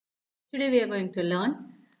Today we are going to learn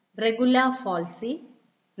Regula Falsi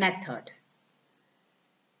Method.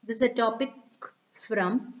 This is a topic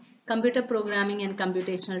from Computer Programming and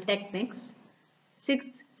Computational Techniques,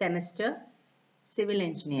 6th semester, Civil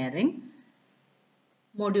Engineering,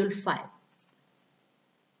 Module 5.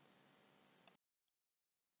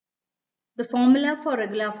 The formula for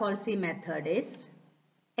Regula Falsi Method is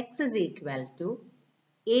x is equal to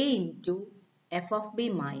a into f of b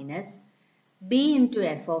minus b into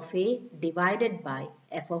f of a divided by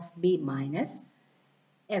f of b minus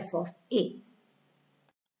f of a.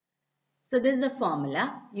 So this is a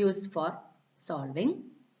formula used for solving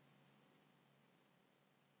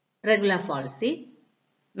Regula Falsi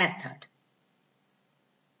method.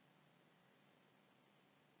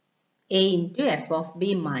 A into f of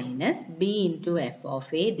b minus b into f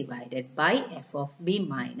of a divided by f of b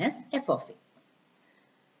minus f of a.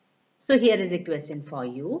 So here is a question for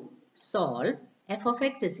you. Solve f of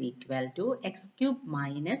x is equal to x cubed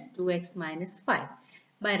minus 2x minus 5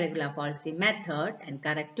 by Regula Falsi method and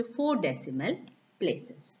correct to 4 decimal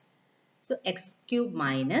places. So x cubed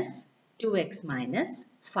minus 2x minus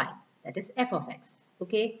 5, that is f of x.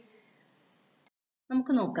 Okay.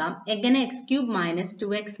 നമുക്ക് നോക്കാം എങ്ങനെ x cube minus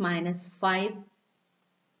 2x minus 5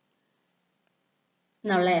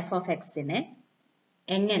 എന്നുള്ള f of x നെ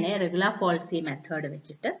എങ്ങനെ Regula Falsi method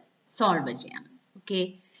വെച്ചിട്ട് solve ചെയ്യാം. Okay.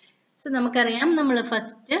 So നമുക്കറിയാം നമ്മൾ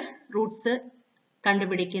ഫസ്റ്റ് റൂട്ട്സ്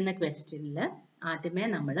കണ്ടുപിടിക്കുന്ന ക്വസ്റ്റ്യനിൽ ആദ്യമേ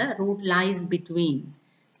നമ്മൾ root lies between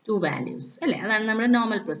two values അല്ലേ, അതാണ് നമ്മുടെ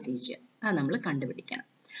നോർമൽ പ്രൊസീജിയർ. അത് നമ്മൾ കണ്ടുപിടിക്കണം.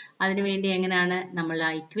 അതിനുവേണ്ടി എങ്ങനെയാണ് നമ്മൾ ആ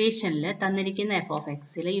ഇക്വേഷനിൽ തന്നിരിക്കുന്ന എഫ് ഓഫ്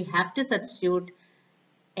എക്സിൽ യു ഹാവ് ടു സബ്സ്റ്റിറ്റ്യൂട്ട്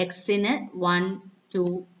എക്സിന് 1, 2,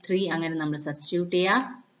 3 അങ്ങനെ നമ്മൾ സബ്സ്റ്റിറ്റ്യൂട്ട്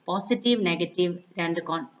ചെയ്യുക. പോസിറ്റീവ് നെഗറ്റീവ് രണ്ട്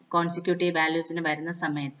കോൺസിക്യൂട്ടീവ് വാല്യൂസിന് വരുന്ന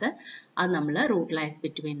സമയത്ത് അത് നമ്മൾ റൂട്ട് ലൈസ്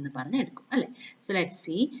ബിറ്റ്വീൻ എന്ന് പറഞ്ഞ് എടുക്കും അല്ലേ. So let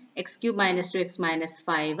see X cube minus 2x minus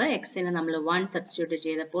 5 എക്സിന് നമ്മൾ 1 സബ്സ്റ്റിറ്റ്യൂട്ട്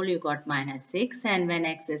ചെയ്തപ്പോൾ you got -6 and when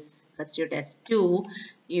X is substitute as 2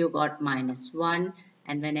 you got -1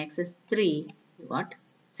 and when X is 3 you got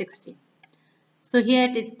 16. So here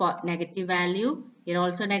it is negative value, here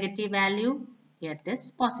also negative value, here it is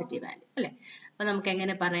positive value അല്ലേ. അപ്പോൾ നമുക്ക്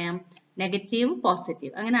എങ്ങനെ പറയാം, negative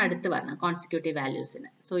positive അങ്ങനെ അടുത്ത് വരണം consecutive വാല്യൂസിന്.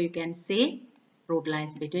 So you can say root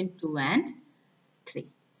lies between 2 and 3.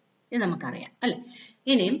 ഇത് നമുക്കറിയാം അല്ലേ.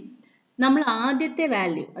 ഇനിയും നമ്മൾ ആദ്യത്തെ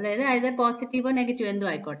വാല്യൂ, അതായത് either പോസിറ്റീവോ നെഗറ്റീവ് എന്തോ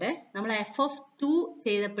ആയിക്കോട്ടെ, നമ്മൾ എഫ് ഓഫ് 2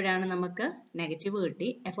 ചെയ്തപ്പോഴാണ് നമുക്ക് നെഗറ്റീവ് കിട്ടി,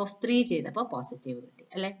 എഫ് ഓഫ് 3 ചെയ്തപ്പോൾ പോസിറ്റീവ് കിട്ടി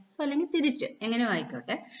അല്ലേ. സോ അല്ലെങ്കിൽ തിരിച്ച് എങ്ങനെയോ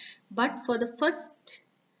ആയിക്കോട്ടെ. But for the first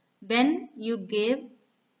when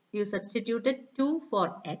you substituted 2 for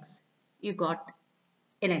x, you got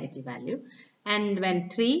a negative value, and when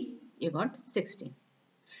 3 you got 16.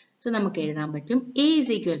 So നമുക്ക് എഴുതാൻ പറ്റും a is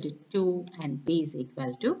equal to 2 and b is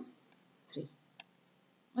equal to 3.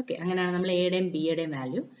 Okay, അങ്ങനെയാണ് നമ്മൾ a യുടെയും b യുടെയും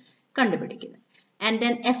value കണ്ടുപിടിക്കുന്നത്. And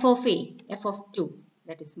then f of a, f of 2,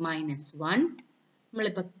 that is -1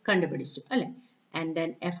 നമ്മളിപ്പോൾ കണ്ടുപിടിച്ചു അല്ലേ. And then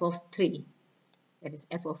f of 3, that is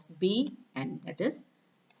f of b, and that is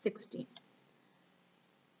 16.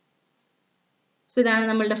 So ഇതാണ്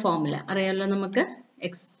നമ്മളുടെ ഫോർമുല. അറിയാമല്ലോ നമുക്ക്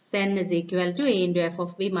xn is equal to a into f of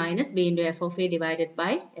b minus b into f of a divided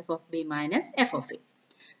by f of b minus f of a.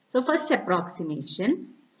 So first approximation,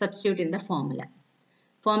 substitute in the formula.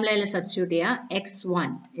 ഫോർമുലയിൽ substitute ചെയ്യുക.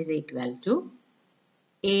 x1 is equal to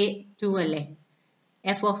a2 അല്ലേ.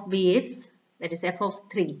 f of b is, that is f of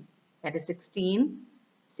 3, that is 16.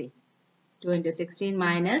 See, 2 into 16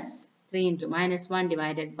 minus 3 into -1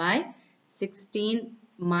 divided by 16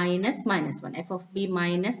 minus -1. f of b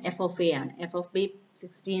minus f of a ആണ്. f of b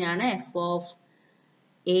 16 ആണ്, f of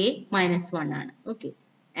a -1 ആണ്. Okay,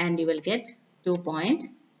 and you will get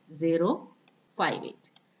 2.058.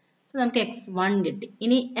 So നമുക്ക് x1 കിട്ടി.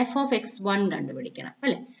 ഇനി f of x1 കണ്ടുപിടിക്കണം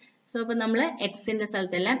അല്ലേ. So അപ്പോൾ നമ്മൾ xന്റെ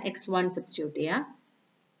സ്ഥലത്തെല്ലാം x1 സബ്സ്റ്റിറ്റ്യൂട്ട് ചെയ്യുക.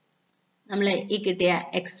 നമ്മൾ ഈ കിട്ടിയ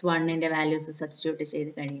x1ന്റെ വാല്യൂസ് സബ്സ്റ്റിറ്റ്യൂട്ട്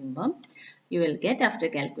ചെയ്ത് കഴിയുമ്പോൾ you will get, after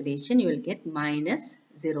calculation you will get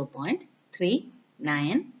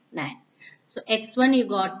 -0.399. So x1 you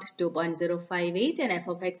got 2.058 and f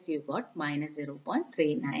of x you got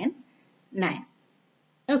 -0.399.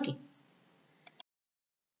 Okay.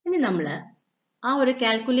 ഇനി നമ്മൾ ആ ഒരു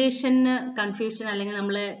കാൽക്കുലേഷൻ കൺഫ്യൂഷൻ അല്ലെങ്കിൽ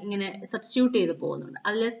നമ്മൾ ഇങ്ങനെ സബ്സ്റ്റിറ്റ്യൂട്ട് ചെയ്ത് പോകുന്നുണ്ട്,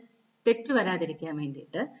 അതിൽ തെറ്റ് വരാതിരിക്കാൻ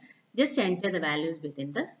വേണ്ടിയിട്ട് just enter the values within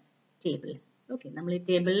the table. Okay, നമ്മൾ ഈ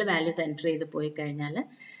ടേബിളിൽ വാല്യൂസ് എൻറ്റർ ചെയ്ത് പോയി കഴിഞ്ഞാൽ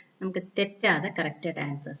നമുക്ക് തെറ്റാതെ കറക്റ്റായിട്ട്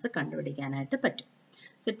ആൻസേഴ്സ് കണ്ടുപിടിക്കാനായിട്ട് പറ്റും.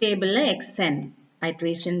 സോ ടേബിളിൽ xn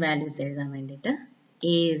iteration values എഴുതാൻ വേണ്ടിയിട്ട്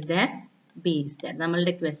a is there, b is there.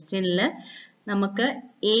 നമ്മളുടെ ക്വസ്റ്റ്യനിൽ നമുക്ക്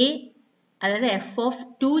a, അതായത് f of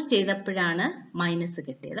 2 ചെയ്തപ്പോഴാണ് മൈനസ്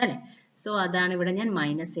കിട്ടിയത് അല്ലേ. സോ അതാണ് ഇവിടെ ഞാൻ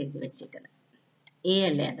മൈനസ് എഴുതി വെച്ചിരിക്കുന്നത്. a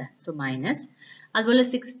അല്ലേ അത്. സോ മൈനസ് അതുപോലെ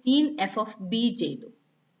 16 f of b ചെയ്തു.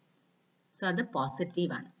 So അത്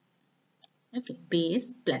പോസിറ്റീവ് ആണ്. Okay, b is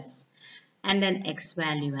plus. And then x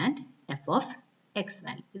value and f of x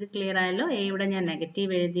value. ഇത് ക്ലിയർ ആയല്ലോ? a ഇവിടെ ഞാൻ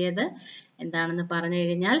നെഗറ്റീവ് എഴുതിയത് എന്താണെന്ന് പറഞ്ഞു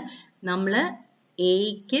കഴിഞ്ഞാൽ നമ്മൾ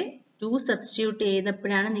aക്ക് 2 സബ്സ്റ്റിറ്റ്യൂട്ട്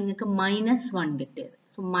ചെയ്തപ്പോഴാണ് നിങ്ങൾക്ക് -1 കിട്ടിയത്.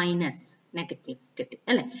 സോ മൈനസ് നെഗറ്റീവ് കിട്ടി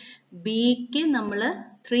അല്ലെ? bക്ക് നമ്മൾ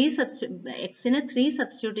xന് 3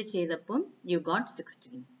 സബ്സ്റ്റിറ്റ്യൂട്ട് ചെയ്തപ്പോൾ you got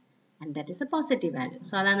 16 and that is a positive value.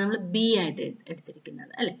 So അതാണ് നമ്മൾ b ആയിട്ട്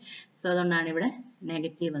എടുത്തിരിക്കുന്നത് അല്ലെ? സോ അതുകൊണ്ടാണ് ഇവിടെ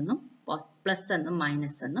നെഗറ്റീവ് എന്നും പ്ലസ് എന്നും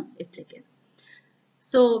മൈനസ് എന്നും ഇട്ടിരിക്കുന്നത്.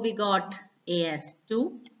 So we got a as 2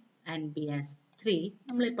 and b as 3.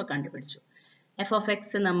 നമ്മൾ ഇപ്പോൾ കണ്ടുപിടിച്ചു. f of x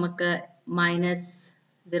നമുക്ക്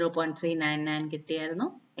 -0.399 കിട്ടിയായിരുന്നു.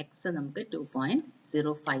 x നമുക്ക്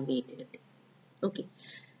 2.058 കിട്ടി. Okay.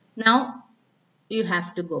 Now you have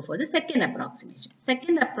to go for the second approximation.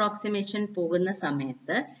 Second approximation പോകുന്ന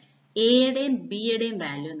സമയത്ത് a യുടെയും b യുടെയും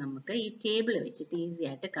വാല്യൂ നമുക്ക് ഈ ടേബിൾ വെച്ചിട്ട് ഈസി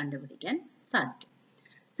ആയിട്ട് കണ്ടുപിടിക്കാൻ സാധിക്കും.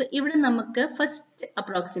 So ഇവിടെ നമുക്ക് ഫസ്റ്റ്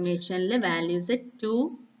അപ്രോക്സിമേഷനിലെ വാല്യൂസ് 2,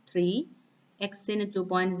 3, x ന്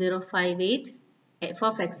 2.058, f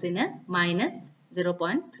of x ന്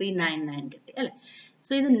 -0.399 കിട്ടി അല്ലെ?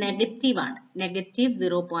 സോ ഇത് നെഗറ്റീവ് ആണ്. നെഗറ്റീവ്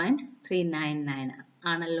 0.399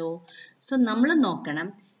 ആണല്ലോ. സോ നമ്മൾ നോക്കണം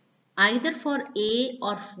either for a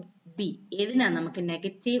or b ഏതിനാണ് നമുക്ക്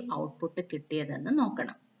നെഗറ്റീവ് ഔട്ട്പുട്ട് കിട്ടിയതെന്ന്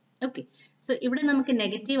നോക്കണം. ഓക്കെ, സോ ഇവിടെ നമുക്ക്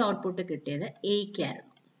നെഗറ്റീവ് ഔട്ട്പുട്ട് കിട്ടിയത് a ആയിരുന്നു.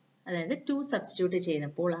 അതായത് 2 സബ്സ്റ്റിറ്റ്യൂട്ട്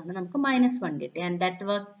ചെയ്തപ്പോഴാണ് നമുക്ക് -1 കിട്ടിയത്. And that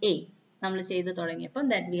was a. നമ്മൾ ചെയ്ത് തുടങ്ങിയപ്പോൾ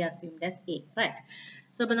that we assumed as a, right?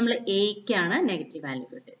 So അപ്പോൾ നമ്മൾ aക്കാണ് നെഗറ്റീവ് വാല്യൂ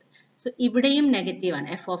കിട്ടിയത്. സോ ഇവിടെയും നെഗറ്റീവ് ആണ്.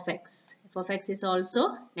 f of x is also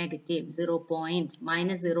negative,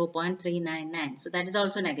 -0.399. So that is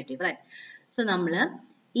also negative, right? So നമ്മൾ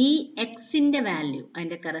ഈ x ന്റെ വാല്യൂ,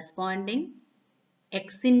 അതിന്റെ കറസ്പോണ്ടിങ് x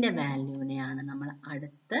ന്റെ വാല്യൂനെയാണ് നമ്മൾ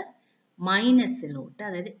അടുത്ത് മൈനസിലോട്ട്,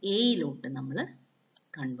 അതായത് എയിലോട്ട് നമ്മൾ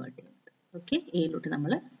കൺവേർട്ട് ചെയ്യുന്നത്. ഓക്കെ, എയിലോട്ട്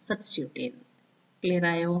നമ്മൾ സബ്സ്റ്റിറ്റ്യൂട്ട് ചെയ്യുന്നത്. ക്ലിയർ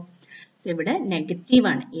ആയോ? സോ ഇവിടെ നെഗറ്റീവ്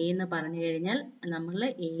ആണ്. എ എന്ന് പറഞ്ഞു കഴിഞ്ഞാൽ നമ്മൾ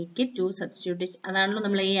എക്ക് 2 സബ്സ്റ്റിറ്റ്യൂട്ട്, അതാണല്ലോ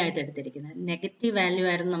നമ്മൾ എ ആയിട്ട് എടുത്തിരിക്കുന്നത്. നെഗറ്റീവ് വാല്യൂ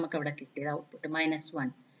ആയിരുന്നു നമുക്ക് അവിടെ കിട്ടിയത് ഔട്ട്പുട്ട് -1.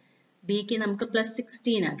 ബിക്ക് നമുക്ക്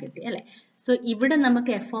 +16 ആ കിട്ടി അല്ലെ? സോ ഇവിടെ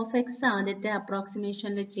നമുക്ക് f of x ആദ്യത്തെ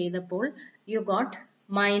അപ്രോക്സിമേഷനിൽ ചെയ്തപ്പോൾ യു ഗോട്ട്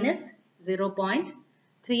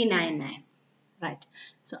 -0.399, റൈറ്റ്?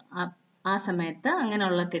 സോ ആ സമയത്ത്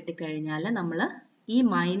അങ്ങനെയുള്ള കിട്ടിക്കഴിഞ്ഞാൽ നമ്മൾ ഈ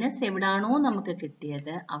മൈനസ് എവിടാണോ നമുക്ക്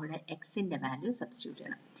കിട്ടിയത് അവിടെ എക്സിന്റെ വാല്യൂ സബ്സ്റ്റിറ്റ്യൂട്ട്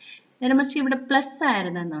ചെയ്യണം. നേരെ മറിച്ച് ഇവിടെ പ്ലസ്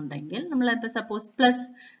ആയിരുന്നെന്നുണ്ടെങ്കിൽ നമ്മൾ ഇപ്പോൾ സപ്പോസ്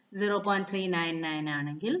 +0.399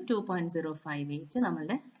 ആണെങ്കിൽ 2.058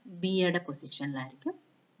 നമ്മളുടെ ബിയുടെ പൊസിഷനിലായിരിക്കും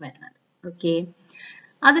വരുന്നത്. ഓക്കെ,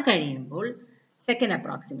 അത് കഴിയുമ്പോൾ second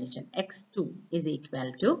approximation x2 is equal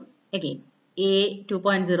to again a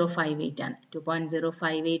 2.058 ആണ്.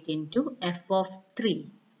 2.058 into f of 3.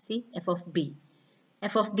 See, f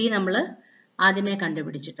of b നമ്മൾ ആദ്യമേ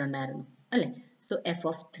കണ്ടുപിടിച്ചിട്ടുണ്ടായിരുന്നു അല്ലെ? So f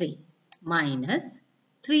of 3 minus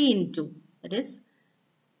 3 into, that is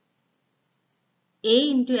a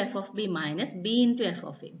into f of b minus b into f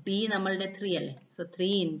of a. b നമ്മളുടെ 3 അല്ലേ? So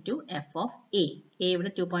 3 into f of a. a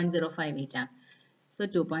ഇവിടെ 2.058 ആണ്. So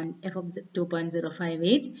f of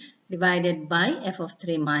 2.058 divided by f of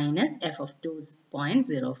 3 minus f of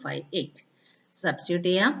 2.058. Substitute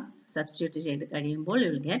ചെയ്യാം. Substitute ചെയ്ത് കഴിയുമ്പോൾ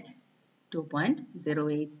you will get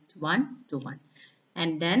 2.08121.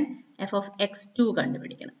 And then f of x2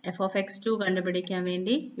 കണ്ടുപിടിക്കണം. f of x2 കണ്ടുപിടിക്കാൻ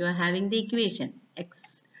വേണ്ടി you are having the equation x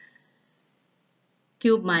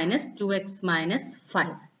cube minus 2x minus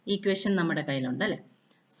 5. Equation നമ്മുടെ കയ്യിലുണ്ട് അല്ലേ?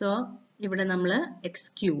 So ഇവിടെ നമ്മൾ x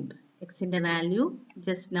cube, x ന്റെ value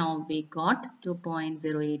just now we got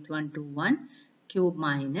 2.08121 cube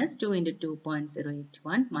minus 2 into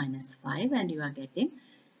 2.081 minus 5, and you are getting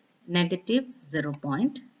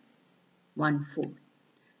 -0.14.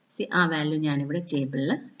 See, ആ value ഞാൻ ഇവിടെ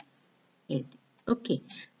ടേബിളിൽ എഴുതി. ഓക്കെ,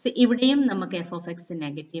 സോ ഇവിടെയും നമുക്ക് f of x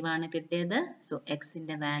നെഗറ്റീവ് ആണ് കിട്ടിയത്. സോ x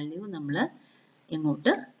ന്റെ വാല്യൂ നമ്മൾ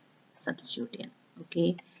ഇങ്ങോട്ട് സബ്സ്റ്റിറ്റ്യൂട്ട് ചെയ്യണം. ഓക്കെ,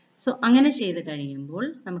 സോ അങ്ങനെ ചെയ്ത് കഴിയുമ്പോൾ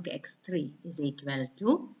നമുക്ക് x3 is equal to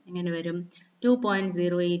എങ്ങനെ വരും?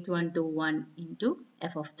 2.08121 into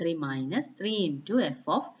f of 3 minus 3 into f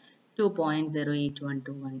of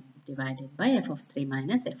 2.08121 divided by f of 3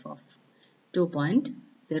 minus f of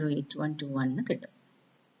 2.08121 കിട്ടും.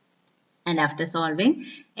 And after solving,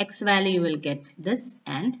 x value you will get this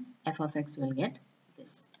and f of x will get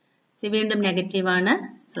this. So വീണ്ടും negative ആണ്.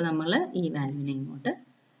 So നമ്മൾ ഈ വാല്യൂവിനെ ഇങ്ങോട്ട്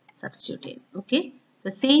substitute ചെയ്യും. Okay, so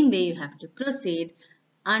same way you have to proceed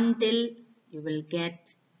until you will get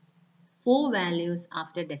 4 values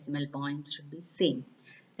after decimal point should be same.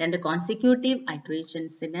 രണ്ട് consecutive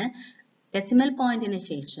iterations ന് decimal പോയിന്റിന്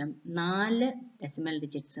ശേഷം 4 ഡെസിമൽ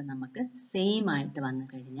ഡിജിറ്റ്സ് നമുക്ക് സെയിം ആയിട്ട് വന്നു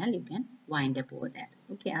കഴിഞ്ഞാൽ you can wind up over that.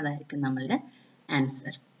 Okay, അതായിരിക്കും നമ്മളുടെ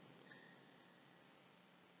ആൻസർ.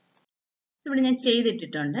 സോ ഇവിടെ ഞാൻ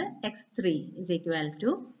ചെയ്തിട്ടിട്ടുണ്ട്. x3 is equal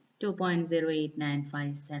to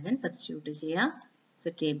 2.08957 substitute ചെയ്യാം. സോ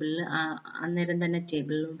ടേബിളിൽ അന്നേരം തന്നെ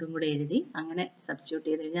ടേബിളിലോട്ടും കൂടെ എഴുതി അങ്ങനെ സബ്സ്റ്റിറ്റ്യൂട്ട്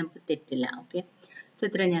ചെയ്ത് കഴിഞ്ഞാൽ നമുക്ക് തെറ്റില്ല. ഓക്കെ, സോ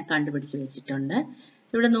ഇത്രയും ഞാൻ കണ്ടുപിടിച്ച് വെച്ചിട്ടുണ്ട്.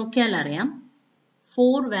 സോ ഇവിടെ നോക്കിയാൽ അറിയാം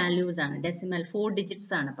 4 values ആണ്, ഡെസിമൽ 4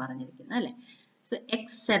 ഡിജിറ്റ്സ് ആണ് പറഞ്ഞിരിക്കുന്നത് അല്ലേ. സോ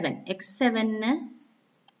x7ന്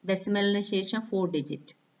ഡെസിമലിന് ശേഷം 4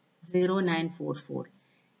 digit 0944,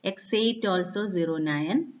 x8 also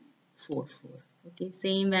 0944. Okay,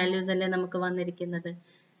 same values അല്ലേ നമുക്ക് വന്നിരിക്കുന്നത്.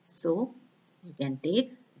 So you can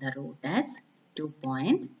take the root as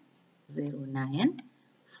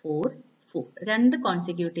 2.0944. രണ്ട്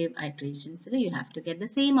consecutive ഇറ്ററേഷൻസിൽ you have to get the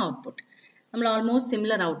same output. നമ്മൾ ഓൾമോസ്റ്റ്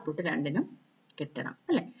സിമിലർ ഔട്ട്പുട്ട് രണ്ടിനും കിട്ടണം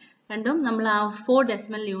അല്ലേ. രണ്ടും നമ്മൾ ആ 4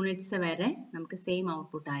 ഡെസിമൽ യൂണിറ്റ്സ് വരെ നമുക്ക് സെയിം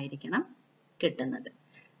ഔട്ട്പുട്ട് ആയിരിക്കണം കിട്ടുന്നത്.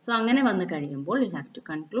 സോ അങ്ങനെ വന്നു കഴിയുമ്പോൾ you have to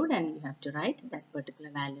conclude and you have to right that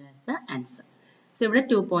particular value as the answer. So ഇവിടെ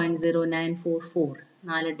 2.0944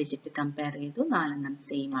 4 ഡിജിറ്റ് കമ്പയർ ചെയ്തു, 4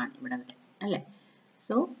 സെയിം ആണ് ഇവിടെ വരെ അല്ലേ.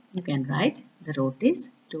 So you can write the root is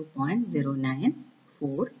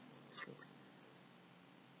 2.0944.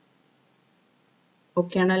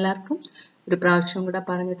 Okay ആണോ എല്ലാവർക്കും? ഒരു പ്രാവശ്യം കൂടെ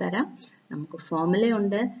പറഞ്ഞു തരാം. നമുക്ക്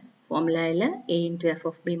ഫോർമുലയുണ്ട്. ഫോർമുലയിൽ a into f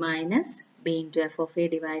of b minus b into f of a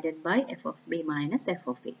divided by f of b minus f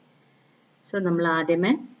of a. So നമ്മൾ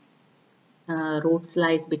ആദ്യമേ റൂട്ട്സ്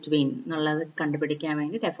ലൈസ് ബിറ്റ്വീൻ എന്നുള്ളത് കണ്ടുപിടിക്കാൻ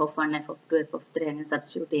വേണ്ടിയിട്ട് f of 1, f of 2, f of 3 അങ്ങനെ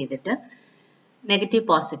സബ്സ്റ്റിറ്റ്യൂട്ട് ചെയ്തിട്ട് negative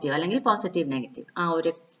positive അല്ലെങ്കിൽ positive negative ആ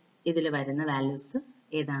ഒരു ഇതിൽ വരുന്ന വാല്യൂസ്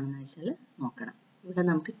ഏതാണെന്ന് വെച്ചാൽ നോക്കണം. ഇവിടെ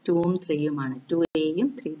നമുക്ക് 2ഉം 3യുമാണ്, 2aയും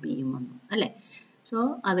 3bയും വന്നു അല്ലേ. സോ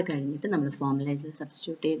അത് കഴിഞ്ഞിട്ട് നമ്മൾ ഫോർമുലയിൽ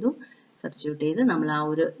സബ്സ്റ്റിറ്റ്യൂട്ട് ചെയ്ത് നമ്മൾ ആ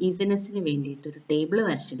ഒരു ഈസിനെസ്സിന് വേണ്ടിയിട്ട് ഒരു ടേബിൾ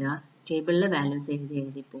വരച്ചിടുക. ടേബിളിൽ വാല്യൂസ്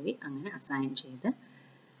എഴുതി പോയി അങ്ങനെ അസൈൻ ചെയ്ത്.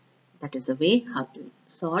 That is the way how to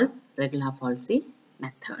solve Regula Falsi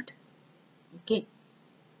method. Okay.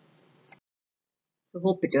 So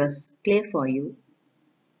hope it was clear for you.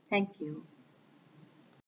 Thank you.